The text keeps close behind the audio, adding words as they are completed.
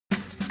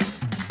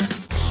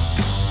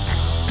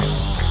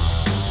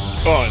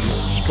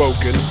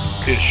Unspoken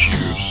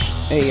Issues.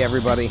 Hey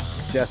everybody,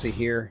 Jesse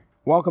here.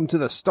 Welcome to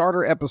the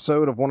starter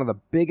episode of one of the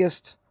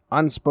biggest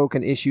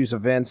Unspoken Issues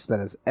events that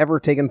has ever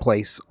taken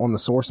place on the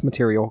Source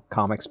Material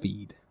Comics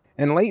feed.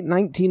 In late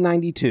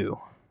 1992,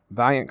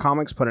 Valiant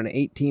Comics put an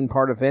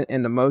 18-part event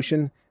into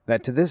motion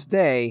that to this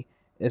day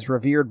is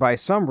revered by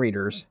some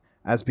readers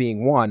as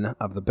being one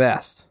of the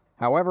best.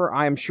 However,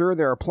 I am sure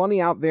there are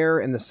plenty out there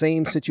in the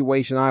same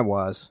situation I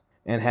was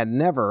and had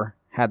never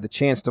had the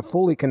chance to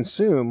fully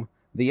consume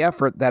the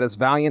effort that is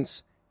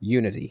Valiant's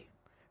Unity.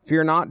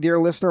 Fear not, dear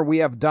listener, we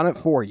have done it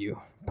for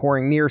you.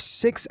 Pouring near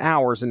 6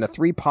 hours into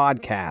 3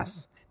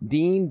 podcasts,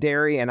 Dean,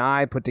 Derry, and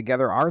I put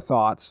together our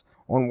thoughts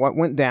on what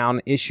went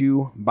down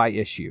issue by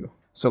issue.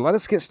 So let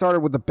us get started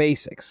with the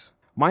basics.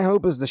 My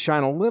hope is to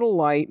shine a little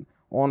light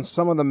on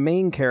some of the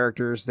main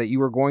characters that you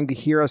are going to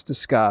hear us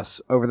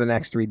discuss over the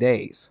next 3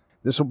 days.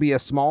 This will be a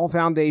small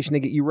foundation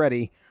to get you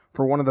ready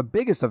for one of the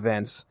biggest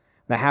events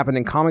that happened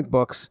in comic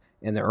books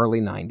in the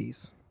early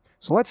 90s.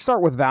 So let's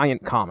start with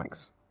Valiant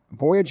Comics.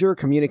 Voyager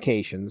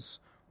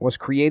Communications was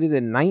created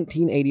in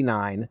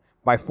 1989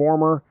 by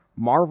former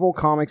Marvel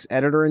Comics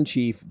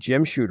editor-in-chief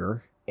Jim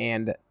Shooter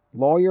and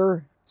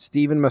lawyer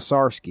Stephen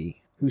Massarsky,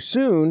 who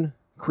soon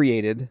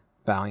created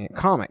Valiant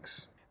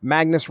Comics.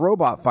 Magnus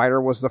Robot Fighter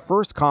was the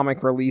first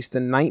comic released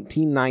in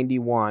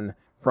 1991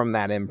 from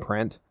that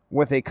imprint,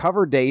 with a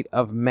cover date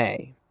of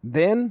May.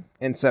 Then,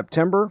 in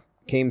September,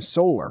 came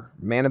Solar,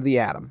 Man of the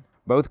Atom.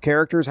 Both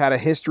characters had a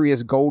history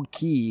as Gold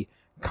Key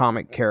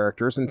comic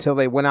characters until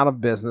they went out of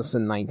business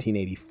in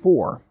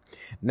 1984.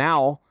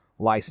 Now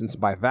licensed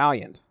by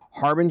Valiant.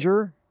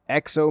 Harbinger,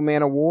 Exo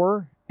Man of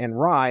War,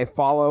 and Rye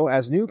follow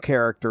as new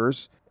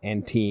characters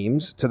and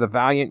teams to the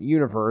Valiant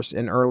universe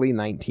in early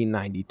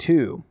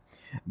 1992.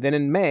 Then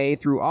in May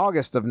through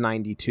August of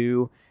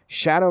 92,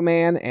 Shadow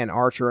Man and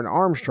Archer and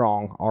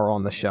Armstrong are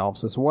on the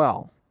shelves as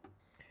well.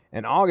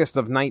 In August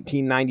of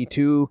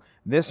 1992,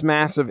 this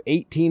massive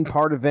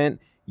 18-part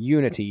event,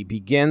 Unity,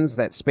 begins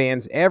that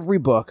spans every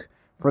book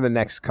for the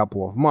next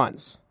couple of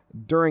months.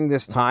 During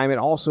this time, it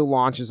also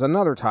launches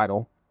another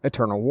title,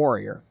 Eternal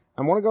Warrior.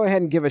 I want to go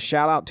ahead and give a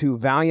shout out to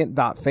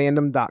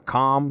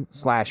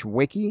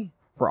valiant.fandom.com/wiki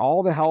for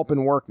all the help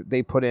and work that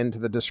they put into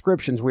the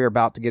descriptions we are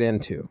about to get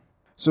into.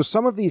 So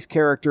some of these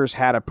characters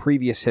had a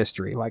previous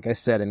history, like I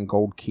said, in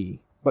Gold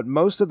Key. But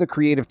most of the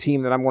creative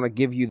team that I'm going to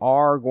give you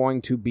are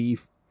going to be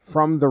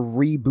from the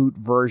reboot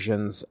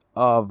versions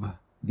of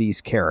these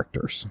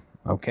characters.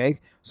 Okay?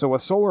 So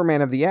with Solar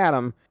Man of the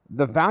Atom,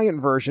 the Valiant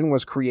version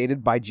was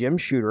created by Jim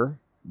Shooter,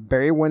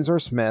 Barry Windsor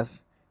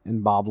Smith,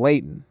 and Bob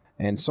Layton.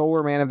 And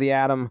Solar Man of the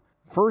Atom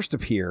first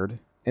appeared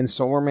in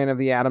Solar Man of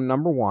the Atom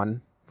 #1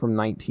 from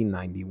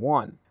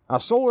 1991. Now,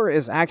 Solar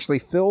is actually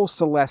Phil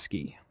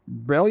Selesky,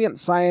 brilliant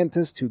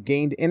scientist who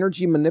gained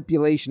energy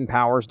manipulation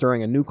powers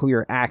during a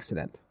nuclear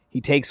accident.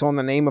 He takes on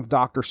the name of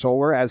Dr.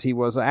 Solar as he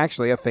was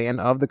actually a fan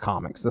of the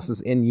comics. This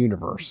is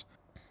in-universe.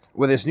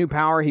 With his new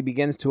power, he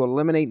begins to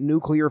eliminate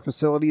nuclear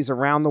facilities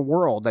around the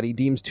world that he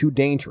deems too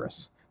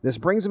dangerous. This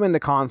brings him into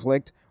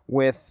conflict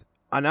with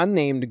an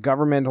unnamed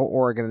governmental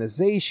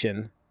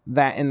organization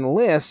that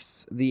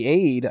enlists the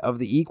aid of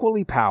the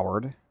equally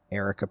powered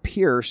Erica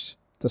Pierce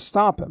to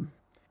stop him.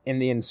 In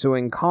the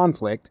ensuing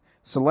conflict,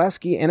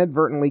 Selesky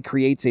inadvertently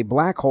creates a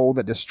black hole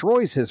that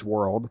destroys his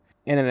world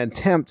in an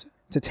attempt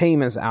to tame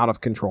his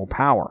out-of-control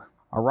power.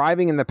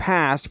 Arriving in the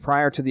past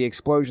prior to the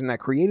explosion that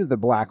created the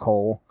black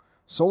hole,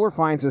 Solar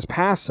finds his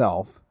past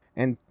self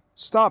and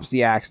stops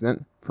the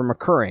accident from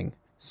occurring,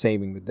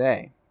 saving the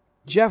day.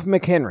 Jeff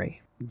McHenry,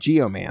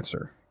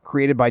 Geomancer,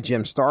 created by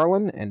Jim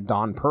Starlin and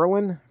Don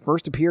Perlin,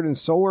 first appeared in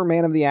Solar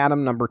Man of the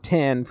Atom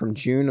 #10 from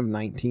June of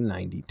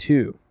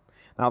 1992.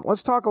 Now,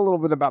 let's talk a little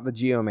bit about the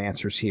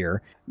Geomancers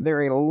here.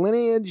 They're a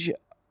lineage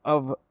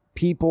of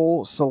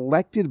people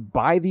selected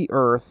by the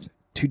Earth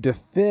to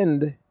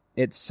defend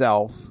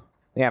itself.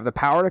 They have the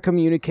power to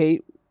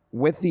communicate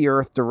with the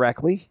Earth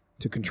directly,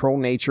 to control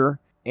nature,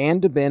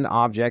 and to bend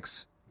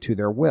objects to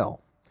their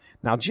will.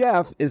 Now,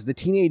 Jeff is the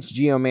teenage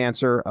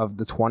geomancer of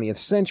the 20th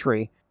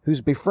century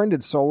who's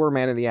befriended Solar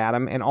Man of the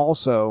Atom and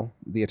also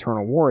the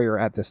Eternal Warrior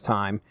at this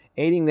time,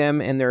 aiding them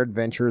in their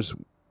adventures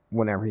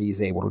whenever he's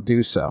able to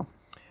do so.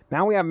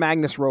 Now we have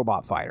Magnus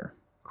Robot Fighter,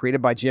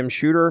 created by Jim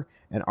Shooter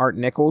and Art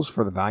Nichols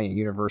for the Valiant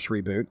Universe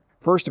reboot.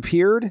 First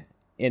appeared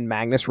in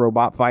Magnus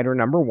Robot Fighter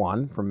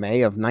 #1 from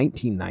May of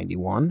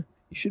 1991.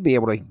 You should be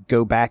able to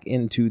go back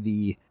into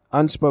the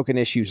Unspoken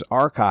Issues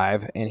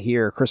archive and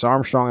hear Chris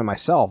Armstrong and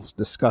myself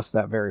discuss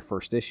that very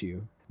first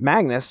issue.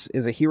 Magnus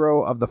is a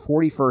hero of the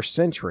 41st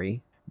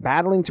century,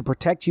 battling to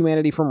protect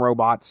humanity from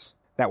robots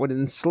that would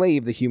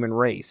enslave the human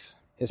race.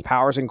 His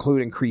powers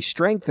include increased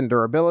strength and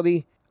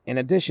durability, in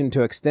addition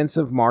to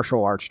extensive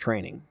martial arts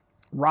training.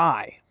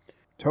 Rai,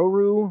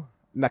 Toru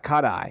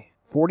Nakadai,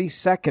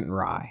 42nd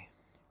Rai,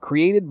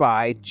 created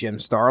by Jim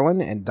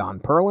Starlin and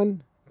Don Perlin,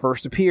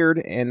 first appeared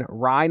in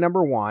Rai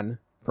 #1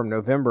 from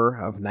November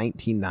of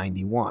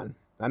 1991.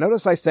 Now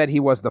notice I said he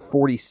was the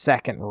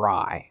 42nd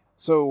Rai.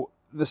 So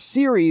the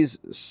series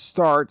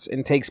starts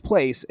and takes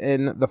place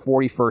in the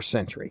 41st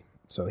century.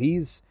 So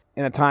he's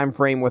in a time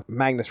frame with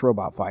Magnus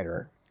Robot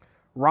Fighter.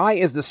 Rai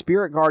is the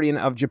spirit guardian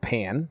of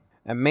Japan,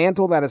 a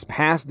mantle that is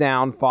passed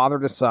down father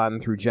to son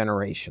through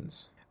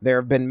generations. There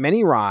have been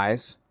many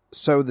Rais,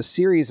 so the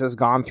series has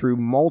gone through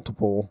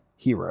multiple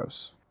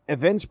heroes.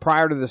 Events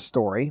prior to this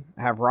story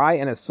have Rai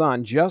and his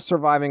son just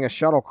surviving a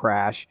shuttle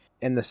crash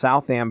in the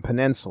Southam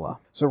Peninsula.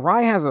 So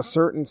Rai has a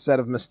certain set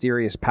of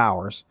mysterious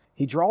powers.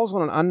 He draws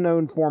on an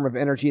unknown form of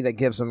energy that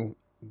gives him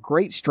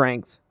great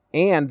strength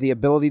and the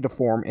ability to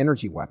form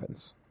energy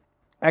weapons.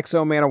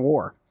 Exo Man of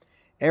War,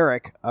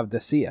 Eric of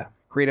Dacia,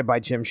 created by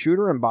Jim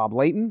Shooter and Bob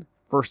Layton,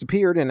 first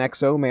appeared in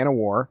Exo Man of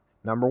War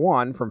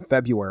 #1 from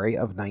February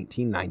of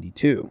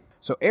 1992.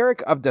 So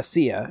Eric of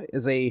Dacia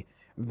is a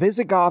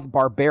Visigoth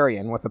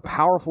barbarian with a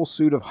powerful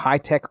suit of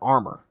high-tech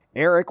armor.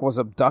 Eric was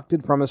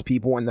abducted from his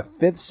people in the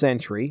 5th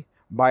century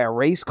by a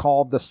race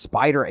called the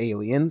Spider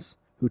Aliens,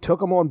 who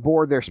took him on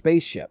board their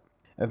spaceship.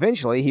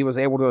 Eventually, he was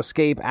able to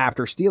escape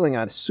after stealing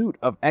a suit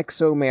of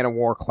Exo Man of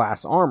War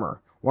class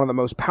armor, one of the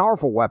most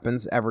powerful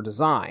weapons ever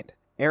designed.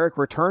 Eric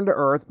returned to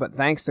Earth, but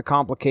thanks to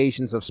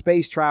complications of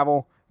space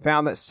travel,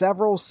 found that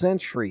several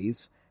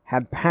centuries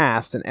had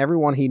passed and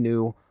everyone he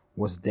knew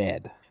was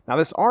dead. Now,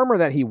 this armor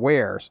that he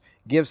wears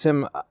gives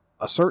him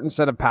a certain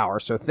set of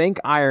powers. So think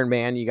Iron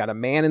Man, you got a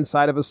man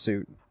inside of a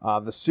suit.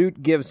 The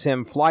suit gives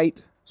him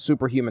flight,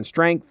 superhuman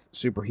strength,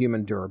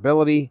 superhuman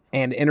durability,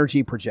 and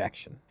energy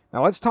projection.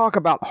 Now let's talk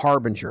about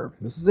Harbinger.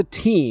 This is a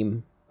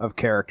team of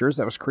characters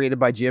that was created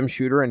by Jim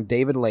Shooter and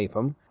David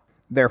Latham.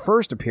 Their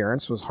first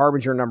appearance was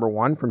Harbinger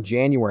 #1 from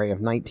January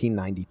of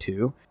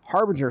 1992.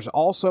 Harbingers,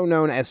 also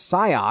known as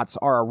Psiots,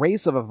 are a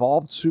race of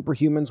evolved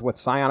superhumans with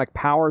psionic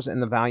powers in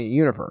the Valiant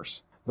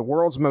universe. The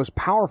world's most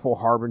powerful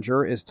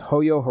Harbinger is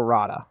Toyo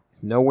Harada.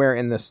 He's nowhere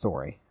in this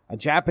story. A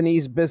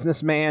Japanese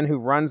businessman who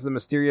runs the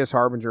mysterious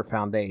Harbinger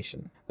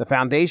Foundation. The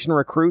Foundation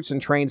recruits and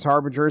trains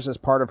Harbingers as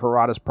part of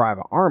Harada's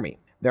private army.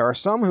 There are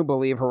some who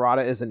believe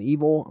Harada is an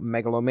evil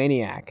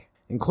megalomaniac,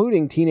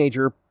 including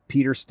teenager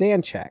Peter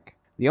Stanchek,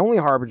 the only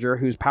Harbinger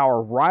whose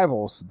power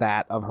rivals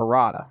that of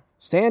Harada.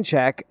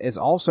 Stanchek is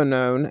also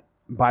known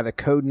by the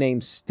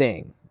codename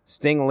Sting.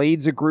 Sting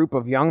leads a group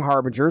of young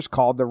Harbingers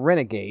called the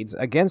Renegades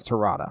against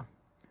Harada.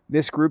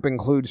 This group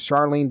includes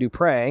Charlene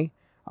Dupre,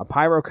 a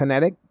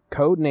pyrokinetic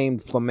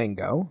codenamed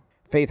Flamingo,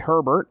 Faith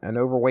Herbert, an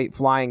overweight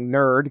flying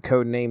nerd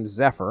codenamed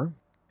Zephyr,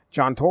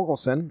 John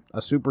Torkelson,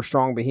 a super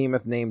strong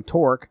behemoth named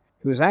Torque,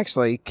 who was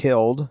actually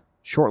killed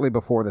shortly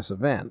before this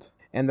event,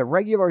 and the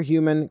regular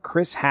human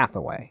Chris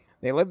Hathaway.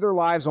 They live their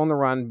lives on the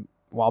run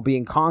while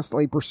being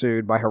constantly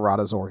pursued by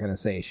Harada's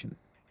organization.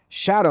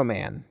 Shadow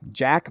Man,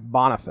 Jack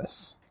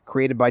Boniface,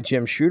 created by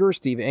Jim Shooter,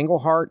 Steve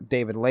Englehart,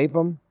 David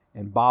Latham,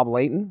 and Bob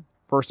Layton,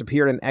 first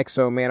appeared in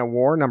Exo Man of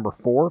War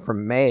 #4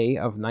 from May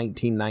of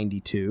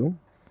 1992.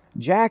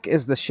 Jack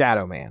is the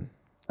Shadow Man,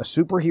 a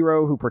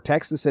superhero who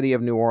protects the city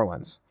of New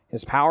Orleans.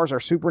 His powers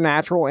are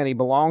supernatural, and he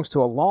belongs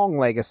to a long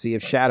legacy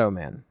of Shadow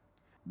Men.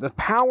 The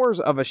powers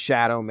of a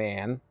Shadow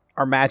Man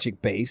are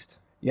magic-based.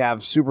 You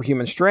have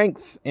superhuman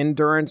strength,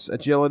 endurance,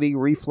 agility,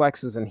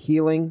 reflexes, and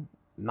healing,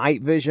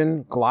 night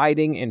vision,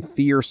 gliding, and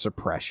fear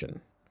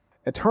suppression.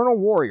 Eternal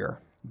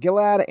Warrior,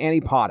 Gilad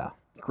Anipada,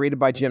 created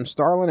by Jim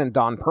Starlin and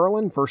Don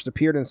Perlin, first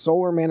appeared in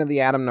Solar Man of the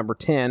Atom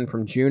 #10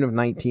 from June of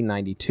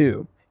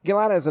 1992.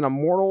 Gilad is an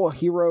immortal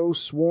hero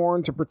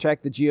sworn to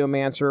protect the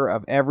Geomancer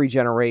of every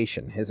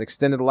generation. His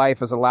extended life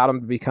has allowed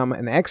him to become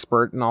an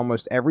expert in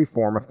almost every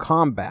form of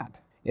combat.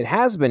 It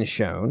has been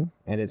shown,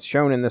 and it's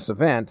shown in this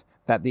event,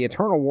 that the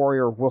Eternal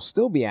Warrior will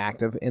still be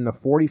active in the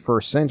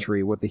 41st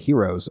century with the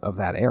heroes of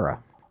that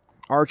era.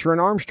 Archer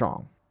and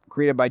Armstrong,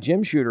 created by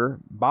Jim Shooter,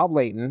 Bob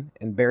Layton,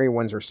 and Barry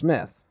Windsor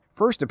Smith,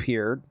 first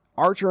appeared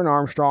Archer and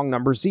Armstrong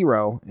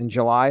 #0 in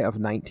July of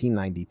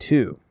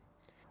 1992.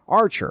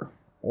 Archer,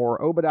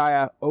 or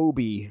Obadiah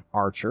Obi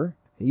Archer,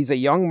 he's a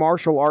young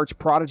martial arts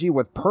prodigy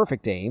with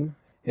perfect aim.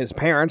 His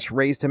parents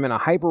raised him in a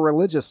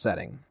hyper-religious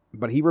setting,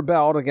 but he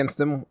rebelled against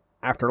them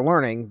after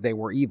learning they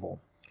were evil.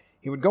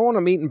 He would go on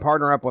to meet and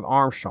partner up with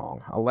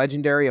Armstrong, a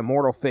legendary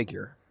immortal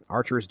figure.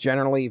 Archer is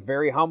generally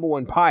very humble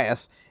and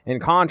pious, in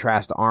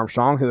contrast to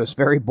Armstrong, who is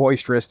very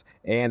boisterous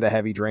and a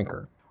heavy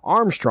drinker.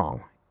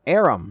 Armstrong,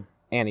 Aram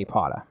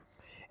Anipada.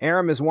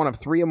 Aram is one of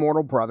 3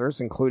 immortal brothers,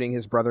 including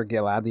his brother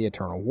Gilad, the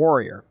Eternal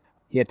Warrior.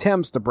 He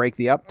attempts to break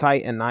the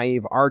uptight and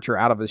naive Archer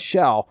out of his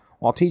shell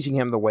while teaching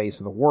him the ways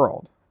of the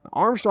world.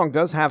 Armstrong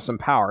does have some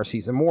powers.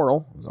 He's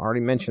immortal, as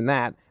already mentioned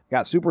that.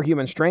 Got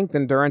superhuman strength,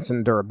 endurance,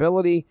 and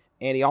durability,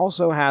 and he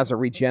also has a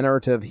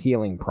regenerative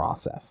healing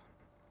process.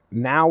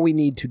 Now we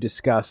need to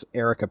discuss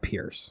Erica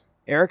Pierce.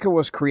 Erica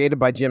was created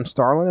by Jim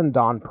Starlin and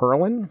Don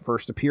Perlin,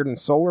 first appeared in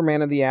Solar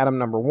Man of the Atom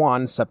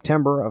 #1,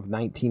 September of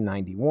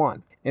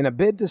 1991. In a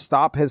bid to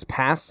stop his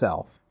past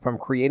self from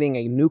creating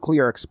a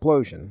nuclear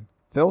explosion,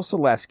 Phil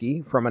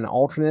Selesky, from an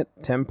alternate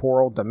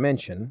temporal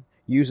dimension,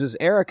 uses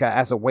Erica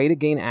as a way to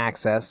gain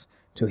access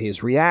to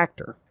his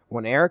reactor.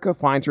 When Erica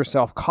finds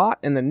herself caught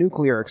in the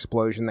nuclear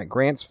explosion that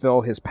grants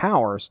Phil his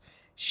powers,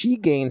 she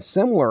gains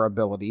similar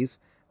abilities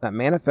that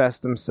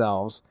manifest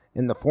themselves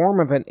in the form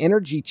of an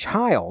energy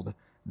child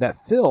that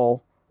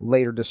Phil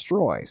later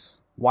destroys.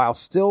 While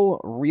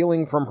still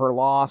reeling from her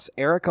loss,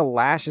 Erica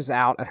lashes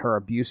out at her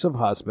abusive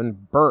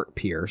husband, Bert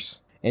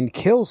Pierce, and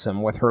kills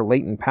him with her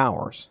latent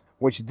powers,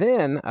 which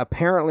then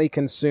apparently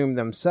consume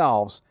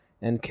themselves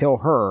and kill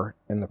her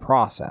in the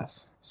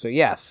process. So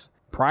yes,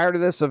 prior to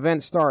this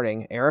event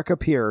starting, Erica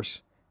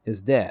Pierce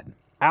is dead.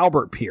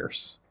 Albert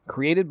Pierce,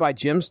 created by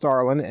Jim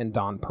Starlin and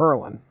Don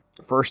Perlin,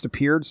 first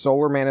appeared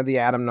Solar Man of the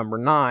Atom number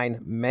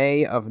 9,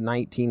 May of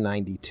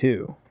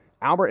 1992.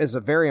 Albert is a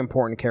very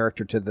important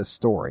character to this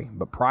story,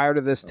 but prior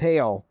to this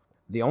tale,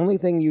 the only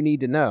thing you need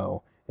to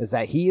know is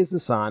that he is the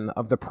son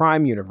of the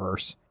Prime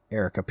Universe,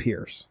 Erica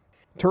Pierce.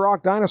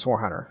 Turok Dinosaur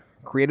Hunter,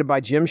 created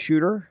by Jim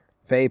Shooter,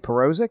 Faye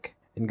Perozic,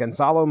 and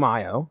Gonzalo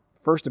Mayo,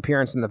 first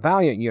appearance in the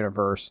Valiant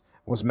universe,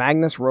 was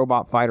Magnus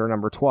Robot Fighter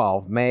number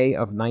 12, May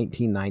of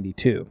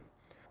 1992.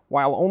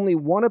 While only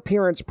one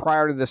appearance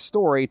prior to this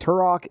story,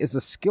 Turok is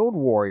a skilled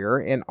warrior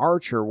and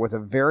archer with a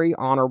very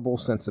honorable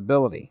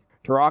sensibility.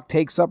 Turok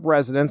takes up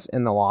residence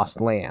in the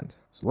Lost Land.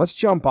 So let's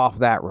jump off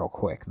that real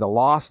quick. The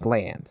Lost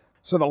Land.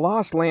 So the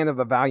Lost Land of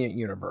the Valiant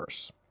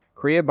universe,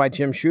 created by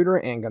Jim Shooter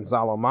and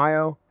Gonzalo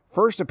Mayo,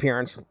 first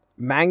appearance,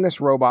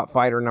 Magnus Robot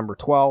Fighter number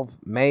 12,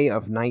 May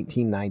of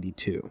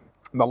 1992.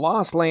 The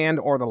Lost Land,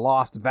 or the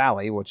Lost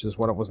Valley, which is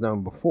what it was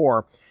known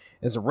before,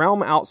 is a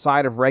realm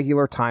outside of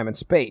regular time and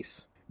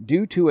space.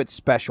 Due to its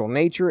special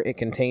nature, it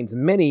contains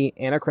many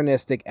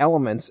anachronistic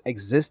elements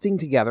existing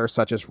together,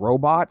 such as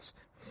robots,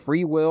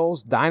 free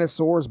wills,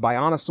 dinosaurs,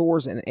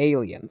 bionosaurs, and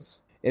aliens.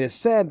 It is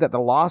said that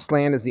the Lost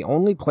Land is the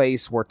only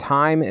place where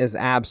time is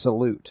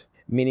absolute,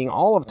 meaning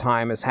all of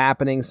time is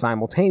happening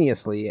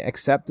simultaneously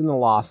except in the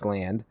Lost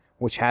Land,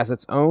 which has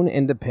its own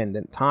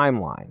independent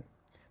timeline.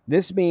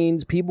 This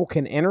means people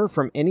can enter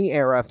from any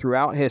era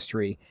throughout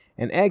history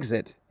and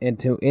exit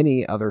into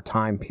any other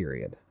time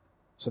period.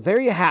 So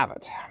there you have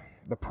it.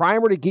 The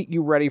primer to get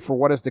you ready for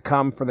what is to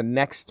come for the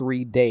next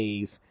 3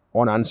 days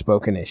on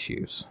Unspoken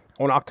Issues.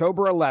 On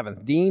October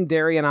 11th, Dean,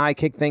 Derry, and I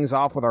kick things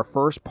off with our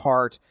first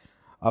part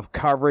of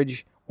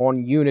coverage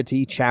on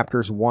Unity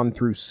chapters 1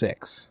 through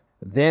 6.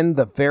 Then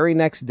the very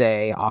next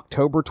day,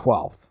 October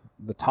 12th,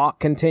 the talk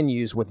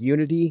continues with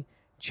Unity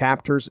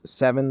chapters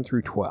 7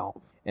 through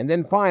 12. And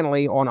then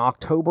finally, on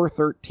October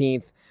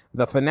 13th,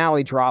 the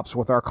finale drops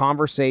with our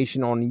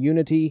conversation on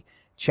Unity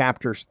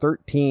chapters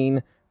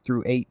 13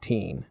 through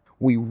 18.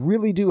 We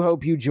really do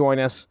hope you join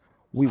us.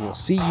 We will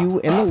see you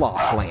in the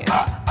Lost Land.